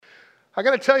I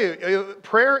got to tell you,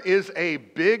 prayer is a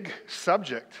big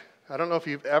subject. I don't know if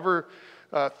you've ever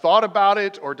thought about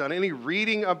it or done any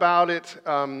reading about it.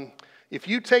 If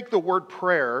you take the word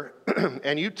prayer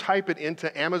and you type it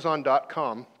into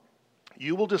Amazon.com,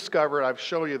 you will discover, I've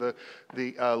shown you the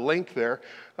link there,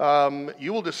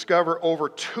 you will discover over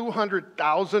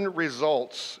 200,000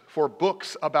 results for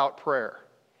books about prayer.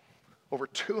 Over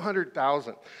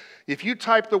 200,000. If you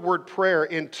type the word prayer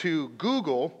into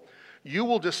Google, you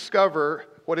will discover,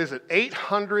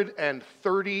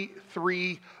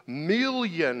 833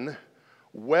 million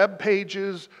web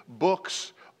pages,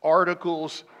 books,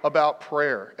 articles about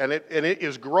prayer. And it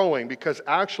is growing because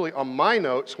actually on my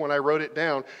notes, when I wrote it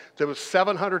down, there was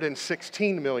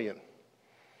 716 million.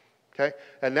 Okay?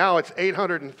 And now it's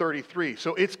 833.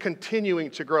 So it's continuing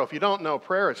to grow. If you don't know,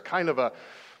 prayer is kind of a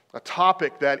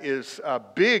topic that is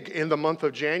big in the month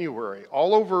of January,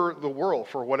 all over the world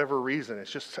for whatever reason.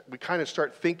 It's just, we kind of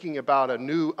start thinking about a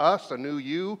new us, a new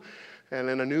you, and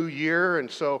in a new year. And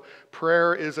so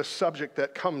prayer is a subject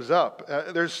that comes up.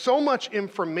 There's so much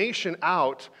information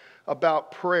out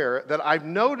about prayer that I've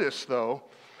noticed, though,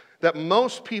 that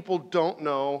most people don't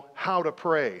know how to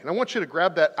pray. And I want you to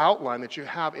grab that outline that you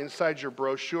have inside your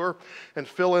brochure and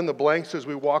fill in the blanks as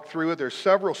we walk through it. There's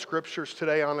several scriptures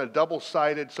today on a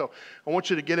double-sided, so I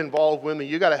want you to get involved with me.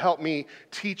 You got to help me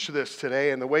teach this today,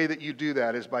 and the way that you do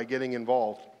that is by getting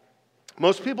involved.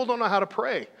 Most people don't know how to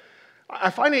pray.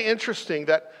 I find it interesting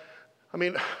that,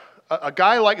 a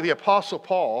guy like the Apostle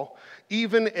Paul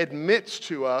even admits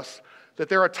to us that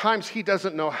there are times he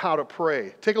doesn't know how to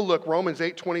pray. Take a look, Romans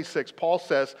 8:26. Paul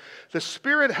says, "The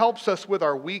Spirit helps us with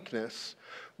our weakness.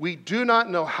 We do not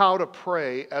know how to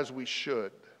pray as we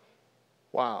should."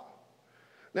 Wow.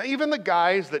 Now, even the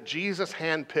guys that Jesus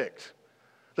handpicked,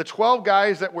 the 12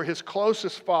 guys that were his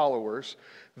closest followers,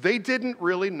 they didn't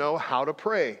really know how to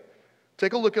pray.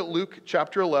 Take a look at Luke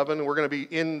chapter 11. We're going to be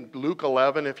in Luke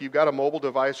 11. If you've got a mobile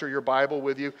device or your Bible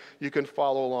with you, you can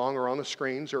follow along or on the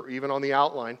screens or even on the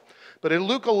outline. But in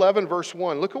Luke 11, verse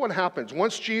 1, look at what happens.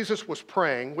 Once Jesus was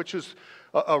praying, which is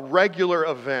a regular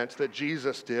event that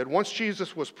Jesus did. Once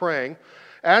Jesus was praying,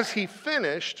 as he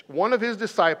finished, one of his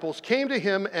disciples came to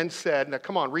him and said, now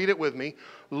come on, read it with me,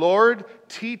 "Lord,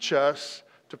 teach us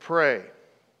to pray."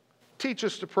 Teach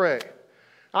us to pray.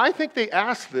 I think they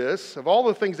asked this, of all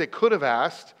the things they could have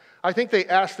asked, I think they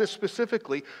asked this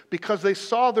specifically because they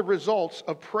saw the results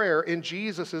of prayer in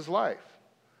Jesus' life.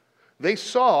 They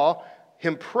saw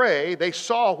him pray. They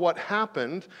saw what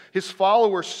happened. His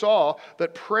followers saw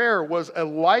that prayer was a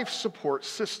life support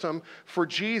system for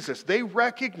Jesus. They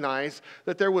recognized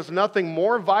that there was nothing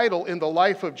more vital in the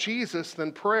life of Jesus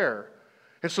than prayer.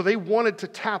 And so they wanted to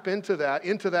tap into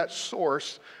that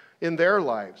source in their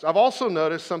lives. I've also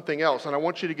noticed something else, and I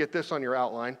want you to get this on your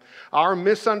outline. Our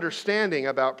misunderstanding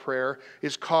about prayer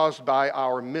is caused by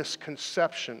our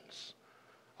misconceptions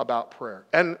about prayer.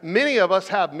 And many of us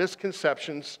have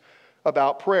misconceptions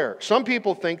about prayer. Some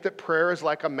people think that prayer is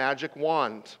like a magic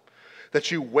wand,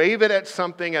 that you wave it at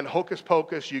something and hocus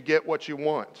pocus, you get what you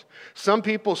want. Some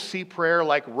people see prayer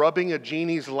like rubbing a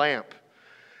genie's lamp,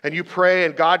 and you pray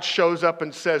and God shows up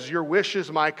and says, "Your wish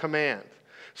is my command."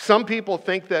 Some people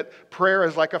think that prayer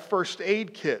is like a first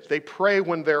aid kit. They pray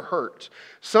when they're hurt.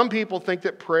 Some people think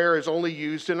that prayer is only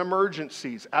used in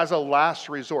emergencies as a last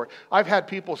resort. I've had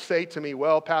people say to me,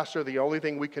 "Well, Pastor, the only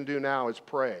thing we can do now is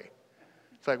pray."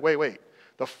 It's like, wait.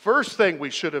 The first thing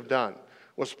we should have done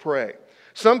was pray.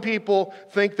 Some people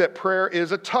think that prayer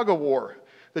is a tug-of-war,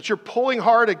 that you're pulling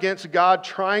hard against God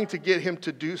trying to get him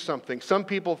to do something. Some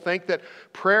people think that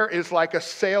prayer is like a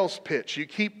sales pitch. You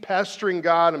keep pestering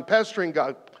God, and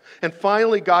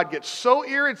finally God gets so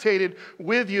irritated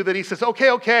with you that he says,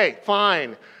 okay,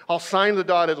 fine, I'll sign the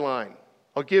dotted line.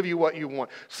 I'll give you what you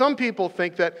want. Some people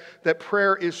think that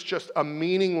prayer is just a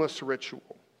meaningless ritual.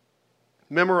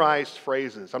 Memorized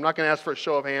phrases. I'm not going to ask for a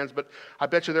show of hands, but I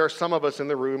bet you there are some of us in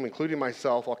the room, including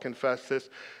myself, I'll confess this,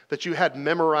 that you had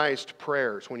memorized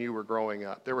prayers when you were growing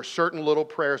up. There were certain little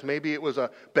prayers. Maybe it was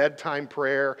a bedtime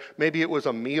prayer. Maybe it was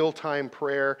a mealtime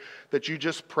prayer that you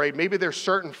just prayed. Maybe there's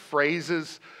certain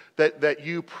phrases that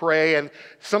you pray, and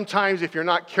sometimes if you're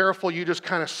not careful, you just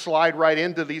kind of slide right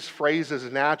into these phrases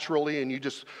naturally, and you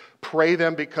just pray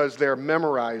them because they're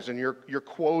memorized and you're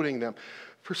quoting them.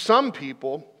 For some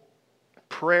people,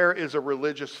 prayer is a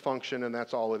religious function, and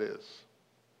that's all it is.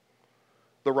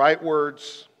 The right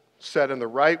words said in the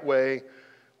right way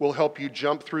will help you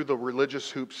jump through the religious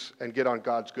hoops and get on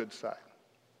God's good side.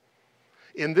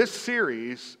 In this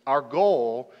series, our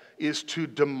goal is to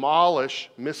demolish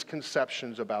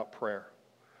misconceptions about prayer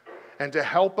and to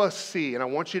help us see, and I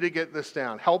want you to get this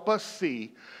down, help us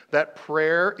see that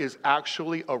prayer is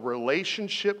actually a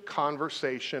relationship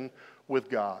conversation with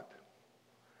God.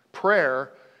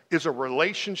 Prayer is a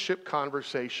relationship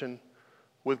conversation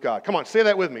with God. Come on, say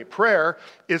that with me. Prayer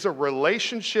is a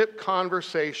relationship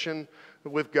conversation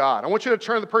with God. I want you to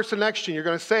turn to the person next to you. You're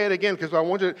going to say it again because I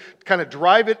want you to kind of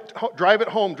drive it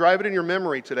home, drive it in your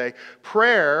memory today.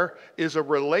 Prayer is a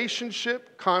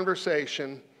relationship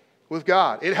conversation with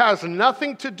God. It has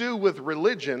nothing to do with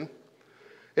religion.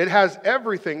 It has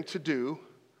everything to do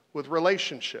with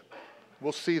relationship.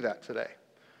 We'll see that today.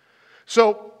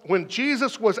 So when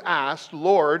Jesus was asked,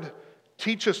 Lord,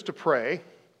 teach us to pray,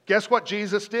 guess what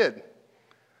Jesus did?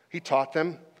 He taught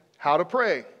them how to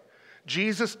pray.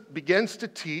 Jesus begins to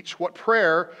teach what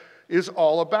prayer is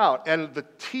all about. And the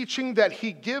teaching that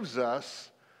he gives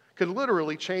us can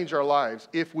literally change our lives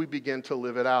if we begin to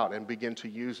live it out and begin to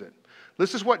use it.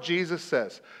 This is what Jesus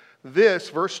says. This,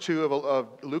 verse 2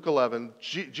 of Luke 11,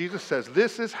 Jesus says,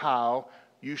 this is how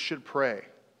you should pray.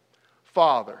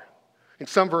 Father. In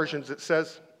some versions it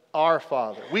says, our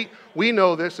Father. We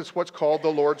know this. It's what's called the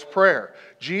Lord's Prayer.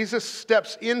 Jesus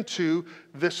steps into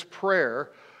this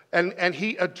prayer and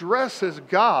he addresses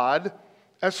God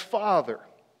as Father.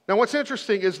 Now what's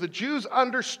interesting is the Jews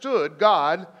understood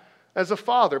God as a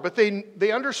father, but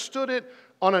they understood it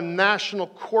on a national,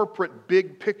 corporate,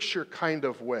 big picture kind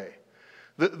of way.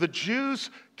 The Jews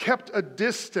kept a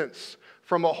distance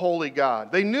from a holy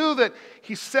God. They knew that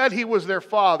he said he was their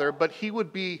father, but he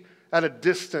would be at a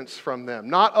distance from them,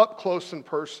 not up close and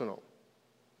personal.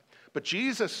 But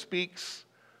Jesus speaks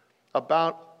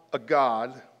about a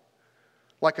God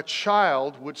like a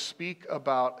child would speak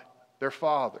about their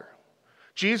father.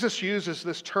 Jesus uses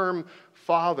this term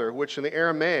father, which in the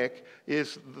Aramaic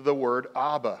is the word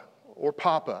Abba or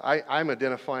Papa. I'm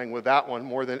identifying with that one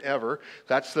more than ever.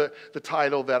 That's the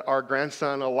title that our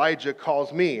grandson Elijah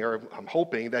calls me, or I'm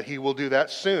hoping that he will do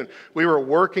that soon. We were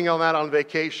working on that on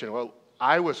vacation. Well,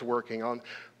 I was working on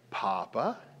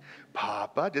Papa,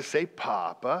 just say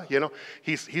Papa. You know,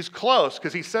 he's close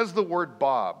because he says the word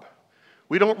Bob.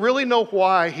 We don't really know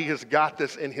why he has got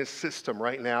this in his system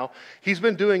right now. He's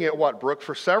been doing it, Brooke,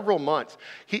 for several months.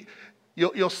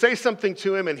 You'll say something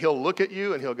to him and he'll look at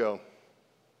you and he'll go,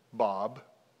 Bob.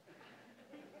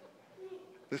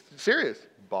 This is serious,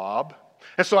 Bob.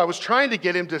 And so I was trying to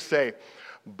get him to say,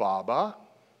 Baba.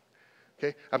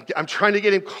 Okay, I'm trying to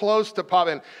get him close to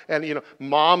Papa, and you know,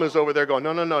 Mom is over there going,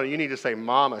 no, you need to say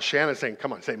Mama. Shannon's saying,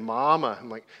 come on, say Mama. I'm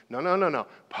like, no,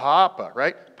 Papa,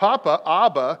 right? Papa,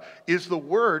 Abba, is the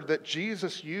word that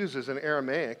Jesus uses in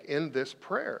Aramaic in this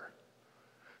prayer.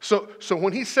 So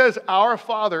when he says our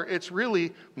Father, it's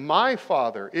really my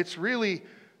Father. It's really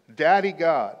Daddy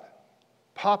God,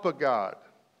 Papa God,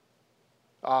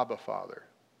 Abba Father.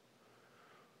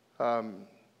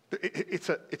 It's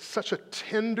such a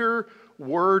tender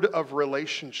word of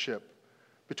relationship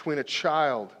between a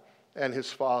child and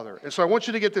his father. And so I want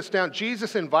you to get this down.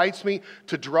 Jesus invites me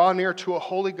to draw near to a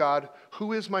holy God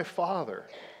who is my Father.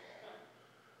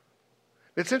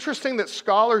 It's interesting that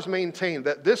scholars maintain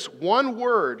that this one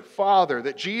word, Father,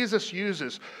 that Jesus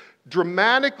uses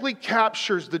dramatically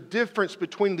captures the difference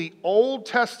between the Old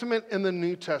Testament and the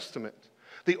New Testament.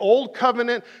 The Old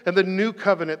Covenant and the New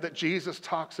Covenant that Jesus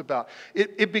talks about.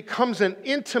 It becomes an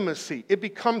intimacy. It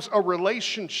becomes a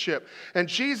relationship. And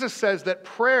Jesus says that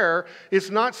prayer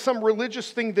is not some religious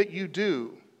thing that you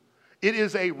do. It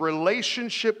is a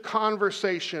relationship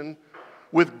conversation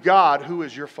with God who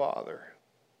is your Father.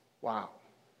 Wow.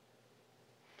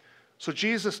 So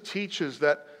Jesus teaches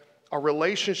that a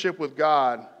relationship with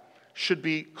God should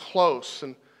be close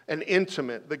and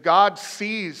intimate, that God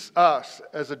sees us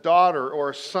as a daughter or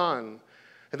a son,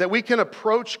 and that we can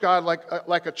approach God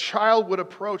like a child would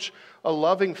approach a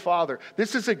loving father.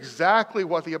 This is exactly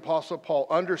what the Apostle Paul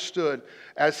understood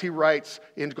as he writes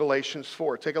in Galatians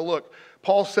 4. Take a look.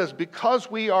 Paul says, because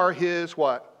we are his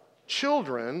what?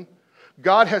 Children,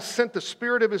 God has sent the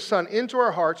Spirit of his Son into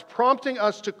our hearts, prompting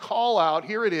us to call out,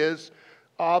 here it is,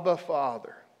 Abba,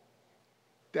 Father,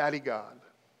 Daddy God.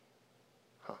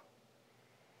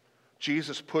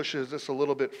 Jesus pushes this a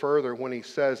little bit further when he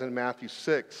says in Matthew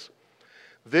 6,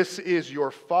 this is your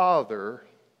Father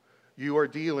you are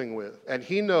dealing with, and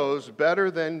he knows better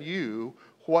than you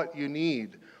what you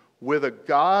need. With a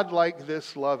God like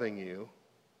this loving you,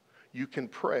 you can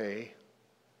pray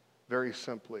very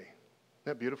simply. Isn't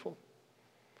that beautiful?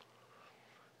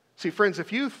 See, friends,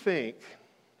 if you feel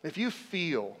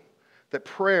that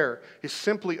prayer is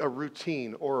simply a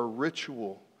routine or a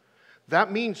ritual, that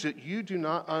means that you do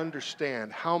not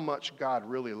understand how much God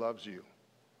really loves you.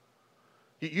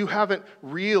 You haven't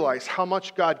realized how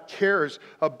much God cares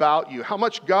about you, how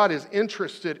much God is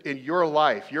interested in your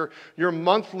life, your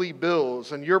monthly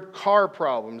bills and your car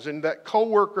problems and that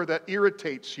coworker that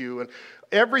irritates you and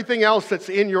everything else that's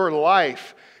in your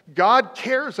life. God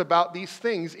cares about these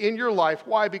things in your life.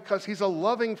 Why? Because He's a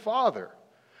loving Father.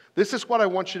 This is what I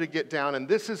want you to get down, and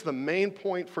this is the main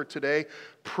point for today.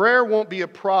 Prayer won't be a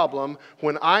problem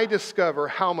when I discover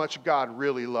how much God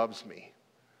really loves me.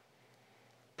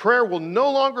 Prayer will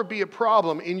no longer be a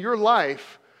problem in your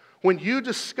life when you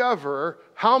discover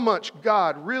how much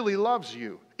God really loves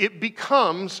you. It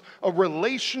becomes a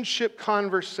relationship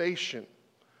conversation.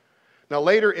 Now,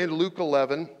 later in Luke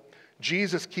 11,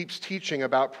 Jesus keeps teaching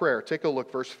about prayer. Take a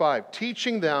look, verse 5.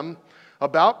 Teaching them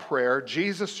about prayer,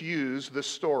 Jesus used this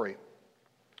story.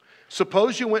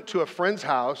 Suppose you went to a friend's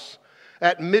house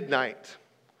at midnight,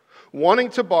 wanting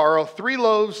to borrow 3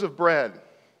 loaves of bread.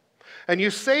 And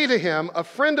you say to him, a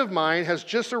friend of mine has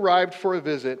just arrived for a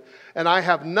visit, and I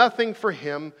have nothing for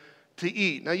him to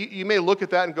eat. Now, you may look at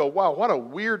that and go, wow, what a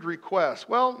weird request.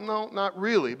 Well, no, not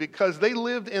really, because they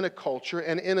lived in a culture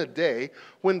and in a day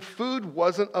when food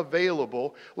wasn't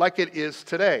available like it is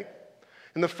today.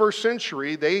 In the first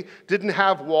century, they didn't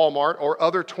have Walmart or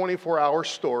other 24-hour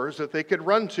stores that they could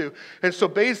run to. And so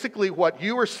basically what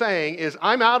you are saying is,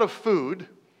 I'm out of food,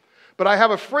 but I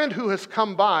have a friend who has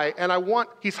come by and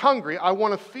he's hungry, I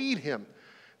want to feed him.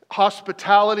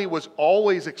 Hospitality was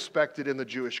always expected in the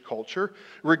Jewish culture.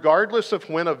 Regardless of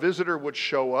when a visitor would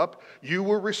show up, you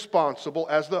were responsible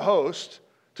as the host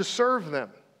to serve them.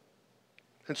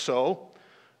 And so,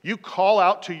 you call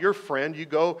out to your friend, you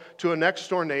go to a next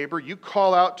door neighbor, you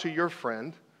call out to your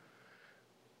friend.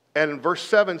 And verse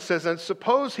 7 says, and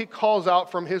suppose he calls out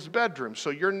from his bedroom. So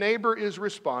your neighbor is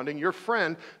responding, your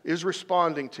friend is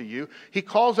responding to you. He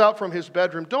calls out from his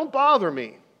bedroom, don't bother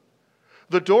me.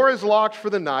 The door is locked for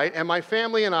the night, and my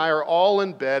family and I are all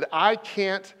in bed. I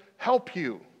can't help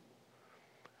you.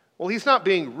 Well, he's not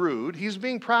being rude, he's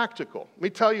being practical. Let me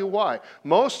tell you why.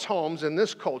 Most homes in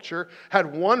this culture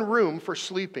had one room for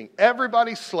sleeping.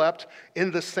 Everybody slept in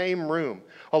the same room.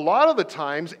 A lot of the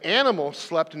times, animals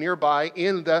slept nearby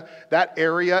in that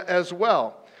area as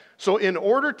well. So in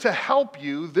order to help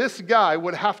you, this guy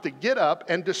would have to get up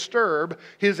and disturb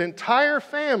his entire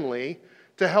family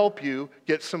to help you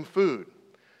get some food.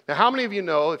 Now, how many of you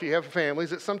know, if you have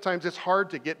families, that sometimes it's hard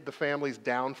to get the families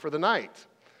down for the night,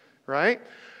 right?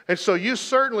 And so you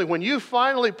certainly, when you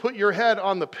finally put your head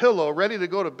on the pillow ready to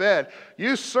go to bed,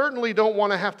 you certainly don't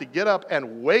want to have to get up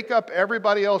and wake up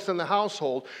everybody else in the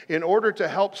household in order to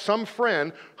help some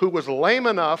friend who was lame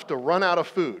enough to run out of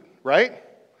food, right?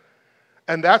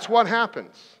 And that's what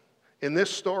happens in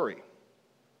this story.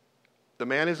 The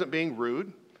man isn't being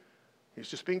rude, he's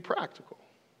just being practical.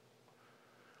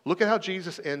 Look at how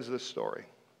Jesus ends this story.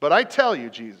 But I tell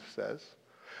you, Jesus says,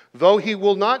 though he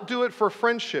will not do it for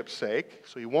friendship's sake,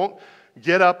 so he won't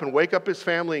get up and wake up his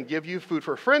family and give you food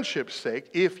for friendship's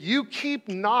sake, if you keep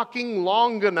knocking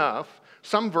long enough,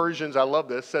 some versions, I love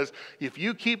this, says, if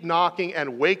you keep knocking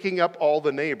and waking up all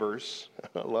the neighbors,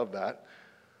 I love that,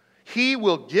 he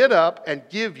will get up and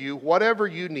give you whatever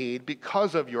you need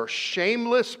because of your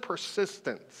shameless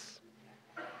persistence.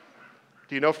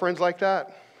 Do you know friends like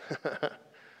that?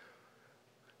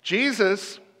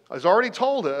 Jesus has already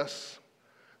told us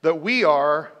that we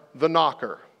are the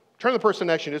knocker. Turn to the person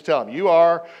next to you and just tell them, you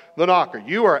are the knocker.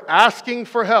 You are asking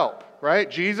for help, right?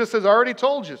 Jesus has already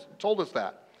told us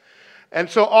that. And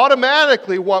so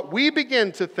automatically what we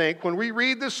begin to think when we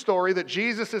read this story that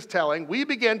Jesus is telling, we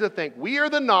begin to think we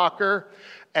are the knocker,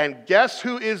 and guess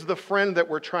who is the friend that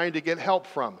we're trying to get help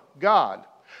from? God.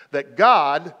 That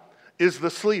God is the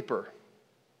sleeper.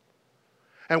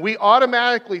 And we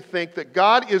automatically think that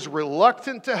God is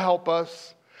reluctant to help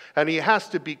us, and he has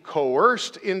to be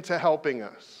coerced into helping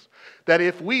us. That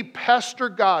if we pester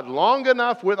God long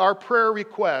enough with our prayer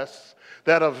requests,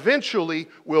 that eventually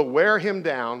we'll wear him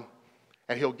down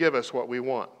and he'll give us what we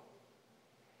want.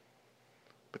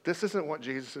 But this isn't what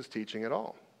Jesus is teaching at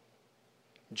all.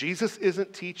 Jesus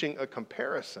isn't teaching a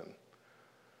comparison.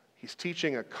 He's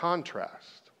teaching a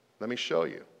contrast. Let me show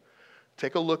you.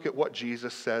 Take a look at what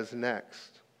Jesus says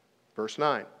next. Verse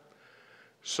 9.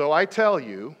 So I tell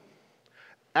you,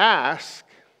 ask,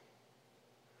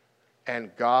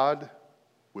 and God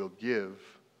will give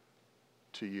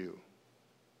to you.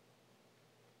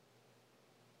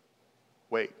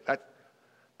 Wait,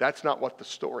 that's not what the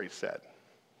story said,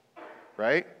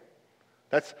 right?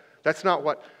 That's not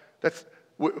what,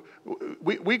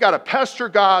 we got to pester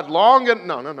God long and,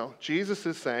 no. Jesus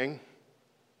is saying,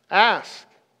 ask.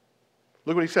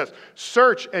 Look what he says.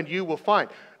 Search and you will find.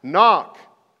 Knock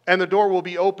and the door will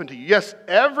be open to you. Yes,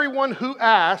 everyone who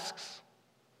asks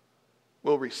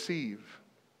will receive.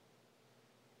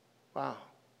 Wow.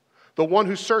 The one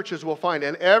who searches will find,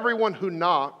 and everyone who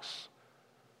knocks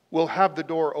will have the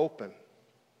door open.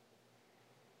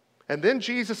 And then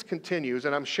Jesus continues,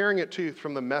 and I'm sharing it to you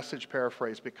from the Message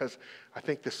paraphrase because I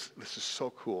think this is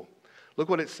so cool. Look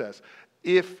what it says.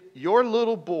 If your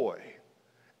little boy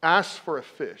asks for a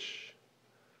fish,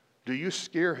 do you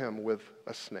scare him with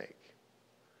a snake?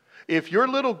 If your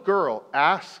little girl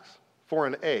asks for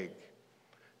an egg,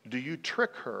 do you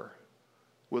trick her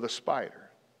with a spider?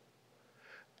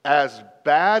 As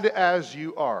bad as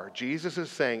you are, Jesus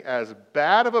is saying, as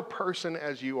bad of a person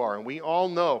as you are, and we all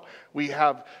know we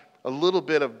have a little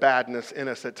bit of badness in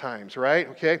us at times, right?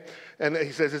 Okay? And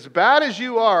he says, as bad as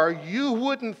you are, you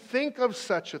wouldn't think of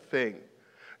such a thing.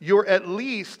 You're at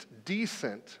least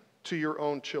decent to your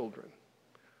own children.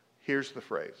 Here's the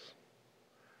phrase.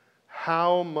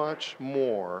 How much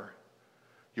more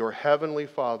your heavenly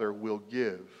Father will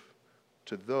give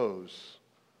to those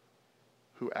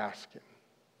who ask him.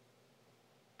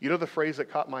 You know the phrase that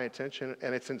caught my attention,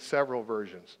 and it's in several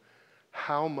versions.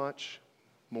 How much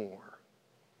more?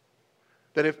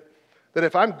 That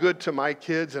if I'm good to my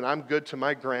kids and I'm good to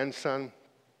my grandson,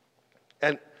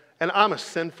 and I'm a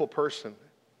sinful person,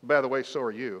 by the way, so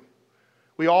are you.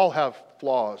 We all have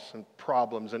flaws and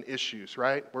problems and issues,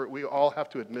 right? We all have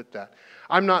to admit that.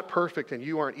 I'm not perfect and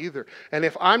you aren't either. And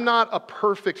if I'm not a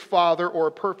perfect father or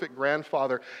a perfect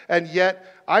grandfather, and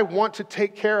yet I want to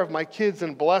take care of my kids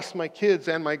and bless my kids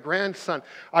and my grandson,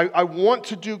 I want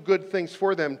to do good things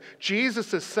for them.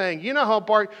 Jesus is saying, you know how,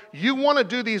 Bart, you want to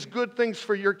do these good things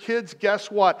for your kids?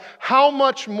 Guess what? How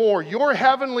much more your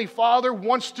heavenly Father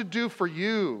wants to do for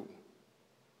you.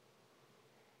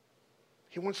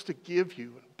 He wants to give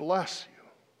you and bless you.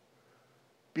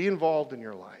 Be involved in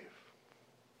your life.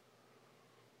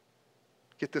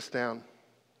 Get this down.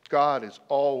 God is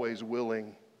always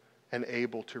willing and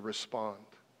able to respond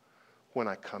when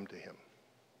I come to him.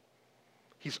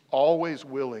 He's always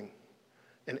willing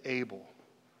and able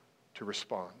to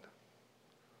respond.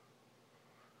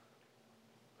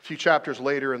 A few chapters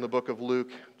later in the book of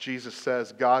Luke, Jesus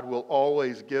says, God will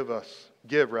always give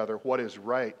what is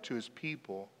right to his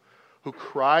people who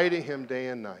cry to him day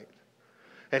and night,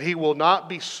 and he will not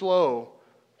be slow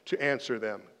to answer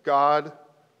them. God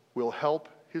will help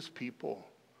his people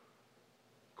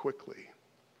quickly.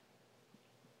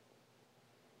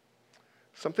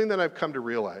 Something that I've come to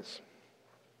realize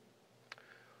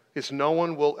is no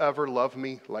one will ever love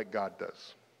me like God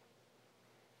does.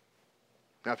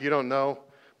 Now, if you don't know,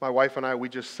 my wife and I, we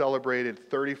just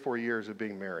celebrated 34 years of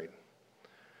being married.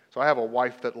 So I have a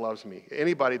wife that loves me.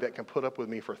 Anybody that can put up with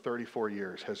me for 34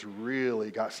 years has really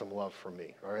got some love for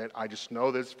me, all right? I just know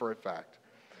this for a fact.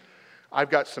 I've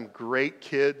got some great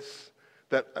kids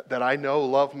that I know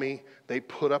love me. They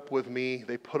put up with me.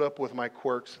 They put up with my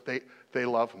quirks. They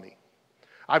love me.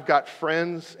 I've got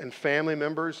friends and family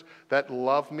members that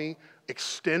love me,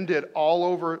 extended all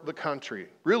over the country,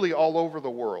 really all over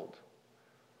the world.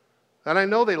 And I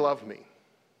know they love me.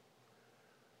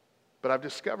 But I've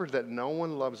discovered that no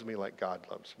one loves me like God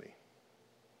loves me.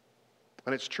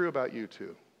 And it's true about you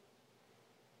too.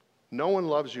 No one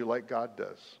loves you like God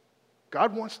does.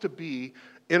 God wants to be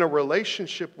in a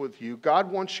relationship with you.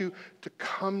 God wants you to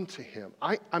come to him.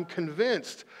 I'm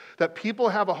convinced that people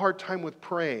have a hard time with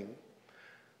praying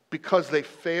because they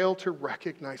fail to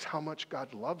recognize how much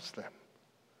God loves them.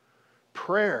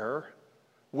 Prayer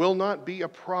will not be a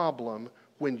problem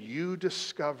when you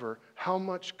discover how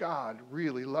much God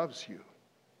really loves you.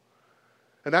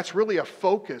 And that's really a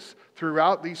focus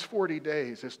throughout these 40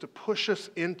 days, is to push us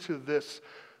into this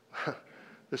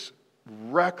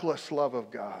reckless love of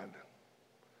God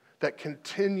that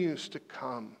continues to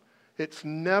come. It's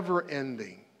never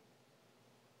ending.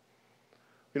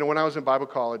 You know, when I was in Bible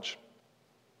college,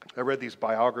 I read these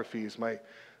biographies.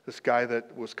 This guy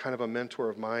that was kind of a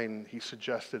mentor of mine, he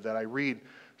suggested that I read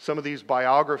some of these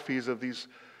biographies of these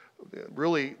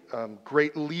really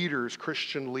great leaders,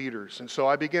 Christian leaders. And so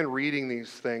I began reading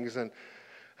these things, and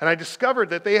I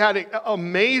discovered that they had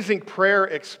amazing prayer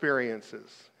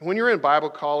experiences. And when you're in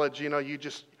Bible college, you know,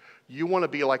 you want to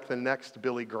be like the next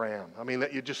Billy Graham. I mean,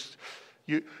 that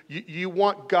you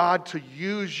want God to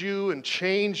use you and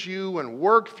change you and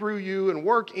work through you and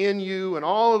work in you and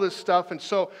all of this stuff. And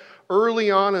so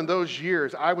early on in those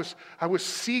years, I was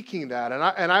seeking that.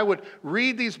 And I would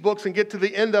read these books and get to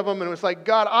the end of them, and it was like,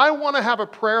 God, I want to have a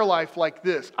prayer life like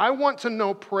this. I want to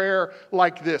know prayer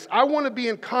like this. I want to be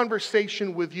in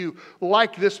conversation with you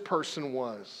like this person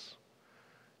was.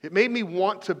 It made me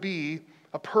want to be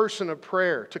a person of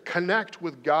prayer, to connect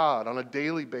with God on a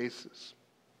daily basis.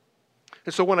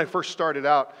 And so when I first started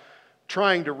out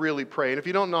trying to really pray, and if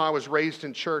you don't know, I was raised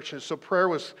in church, and so prayer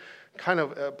was kind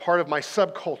of a part of my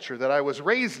subculture that I was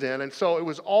raised in, and so it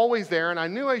was always there, and I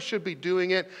knew I should be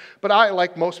doing it, but I,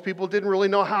 like most people, didn't really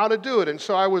know how to do it, and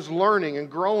so I was learning and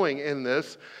growing in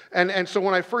this, and so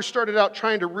when I first started out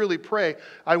trying to really pray,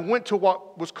 I went to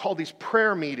what was called these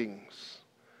prayer meetings.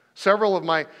 Several of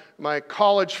my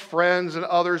college friends and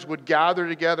others would gather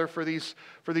together for these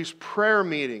prayer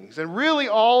meetings, and really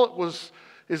all it was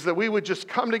is that we would just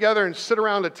come together and sit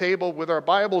around a table with our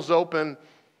Bibles open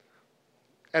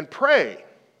and pray.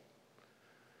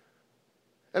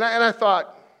 And I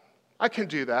thought, I can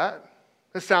do that.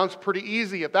 It sounds pretty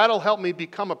easy. If that'll help me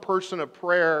become a person of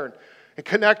prayer and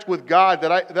connect with God,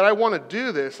 that I want to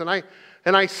do this. And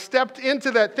I stepped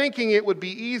into that thinking it would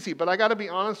be easy, but I got to be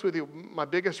honest with you, my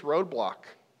biggest roadblock,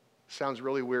 sounds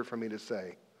really weird for me to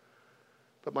say,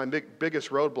 but my biggest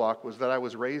roadblock was that I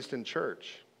was raised in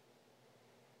church.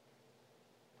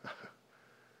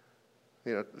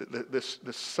 You know, this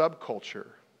subculture,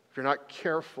 if you're not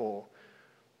careful,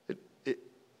 it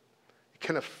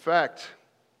can affect,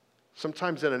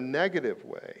 sometimes in a negative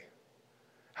way,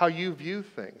 how you view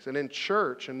things. And in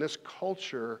church, in this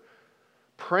culture,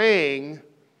 praying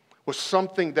was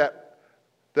something that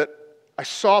I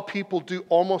saw people do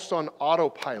almost on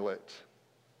autopilot.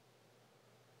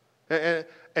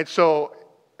 And so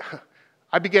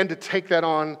I began to take that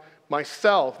on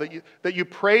myself, that you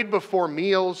prayed before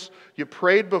meals, you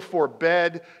prayed before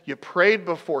bed, you prayed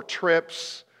before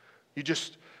trips, you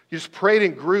just prayed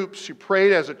in groups, you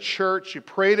prayed as a church, you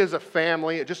prayed as a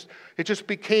family. It just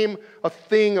became a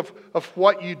thing of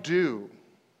what you do.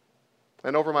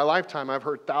 And over my lifetime, I've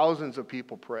heard thousands of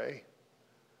people pray.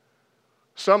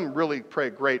 Some really pray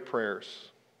great prayers.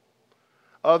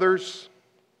 Others,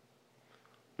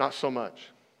 not so much.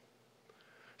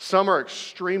 Some are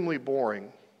extremely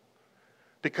boring,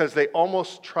 because they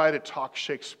almost try to talk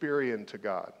Shakespearean to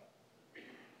God.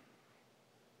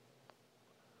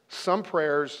 Some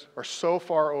prayers are so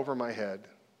far over my head,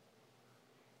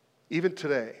 even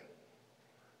today,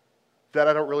 that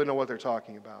I don't really know what they're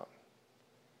talking about.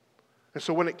 And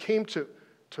so when it came to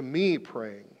me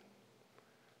praying,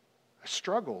 I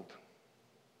struggled.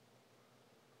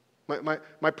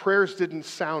 My prayers didn't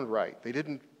sound right. They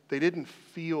didn't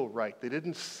feel right. They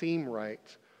didn't seem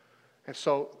right. And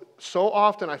so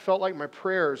often I felt like my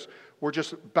prayers were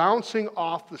just bouncing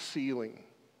off the ceiling.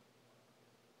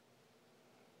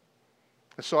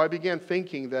 And so I began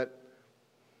thinking that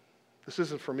this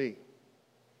isn't for me.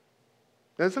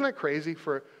 And isn't that crazy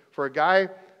for a guy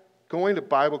going to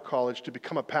Bible college to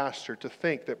become a pastor to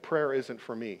think that prayer isn't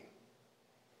for me?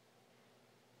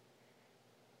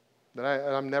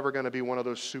 That I'm never going to be one of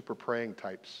those super praying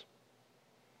types.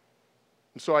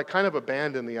 And so I kind of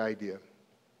abandoned the idea.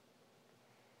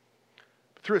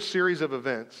 Through a series of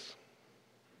events,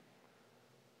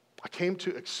 I came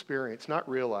to experience, not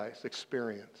realize,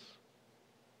 experience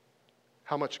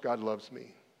how much God loves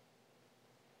me.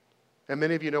 And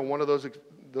many of you know one of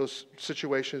those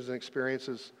situations and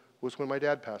experiences was when my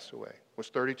dad passed away. I was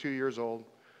 32 years old.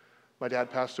 My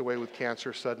dad passed away with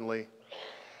cancer suddenly.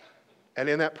 And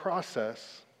in that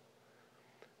process,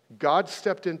 God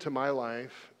stepped into my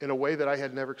life in a way that I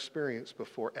had never experienced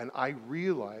before. And I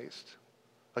realized,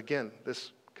 again,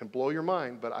 this can blow your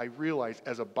mind, but I realized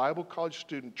as a Bible college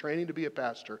student training to be a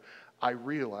pastor, I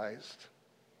realized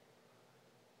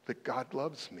that God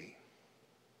loves me.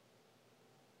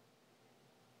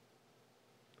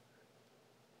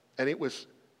 And it was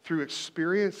through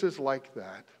experiences like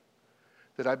that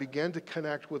that I began to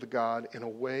connect with God in a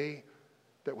way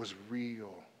that was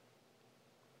real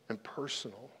and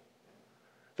personal.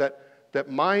 That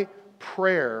my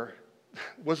prayer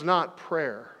was not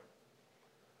prayer.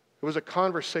 It was a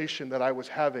conversation that I was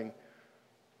having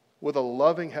with a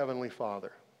loving Heavenly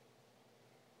Father.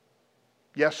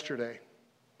 Yesterday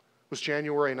was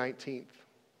January 19th,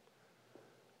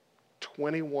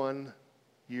 21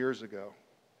 years ago.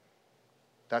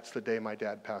 That's the day my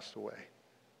dad passed away.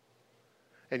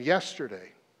 And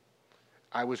yesterday,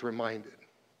 I was reminded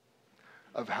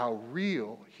of how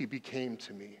real he became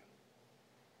to me.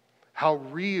 How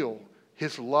real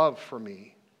his love for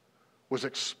me was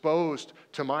exposed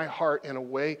to my heart in a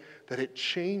way that it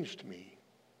changed me.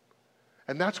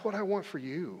 And that's what I want for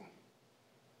you.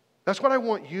 That's what I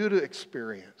want you to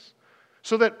experience.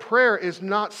 So that prayer is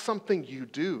not something you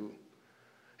do.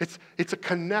 It's a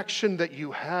connection that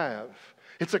you have.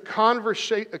 It's a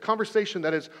conversation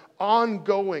that is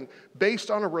ongoing based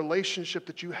on a relationship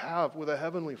that you have with a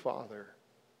Heavenly Father.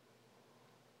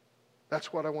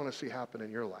 That's what I want to see happen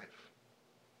in your life.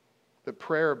 That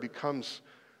prayer becomes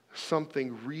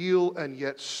something real and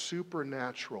yet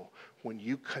supernatural when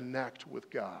you connect with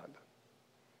God.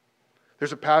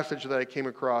 There's a passage that I came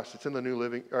across. It's in the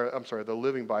the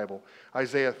Living Bible.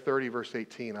 Isaiah 30, verse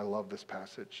 18. I love this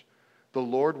passage. The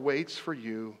Lord waits for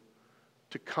you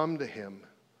to come to him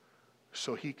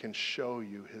so he can show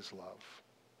you his love.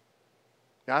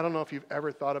 Now, I don't know if you've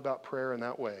ever thought about prayer in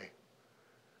that way,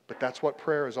 but that's what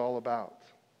prayer is all about.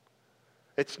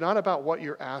 It's not about what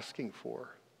you're asking for.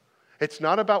 It's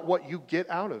not about what you get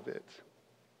out of it.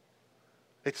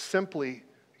 It's simply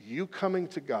you coming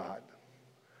to God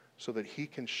so that he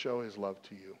can show his love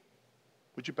to you.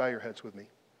 Would you bow your heads with me?